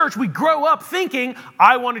church, we grow up thinking,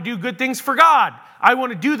 I want to do good things for God. I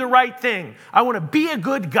want to do the right thing. I want to be a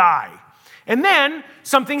good guy. And then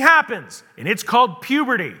something happens, and it's called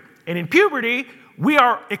puberty. And in puberty, we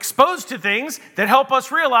are exposed to things that help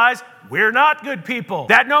us realize we're not good people.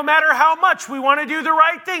 That no matter how much we want to do the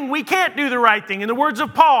right thing, we can't do the right thing. In the words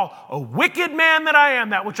of Paul, a wicked man that I am,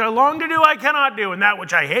 that which I long to do, I cannot do, and that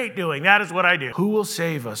which I hate doing, that is what I do. Who will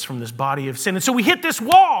save us from this body of sin? And so we hit this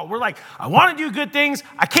wall. We're like, I want to do good things.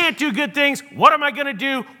 I can't do good things. What am I going to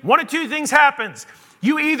do? One of two things happens.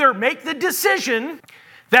 You either make the decision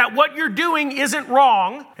that what you're doing isn't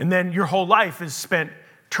wrong, and then your whole life is spent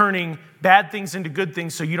turning bad things into good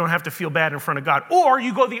things so you don't have to feel bad in front of God. Or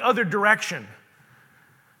you go the other direction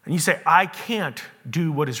and you say, I can't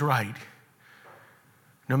do what is right.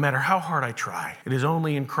 No matter how hard I try, it is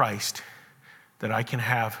only in Christ that I can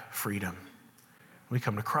have freedom. We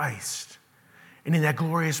come to Christ. And in that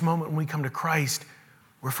glorious moment when we come to Christ,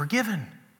 we're forgiven.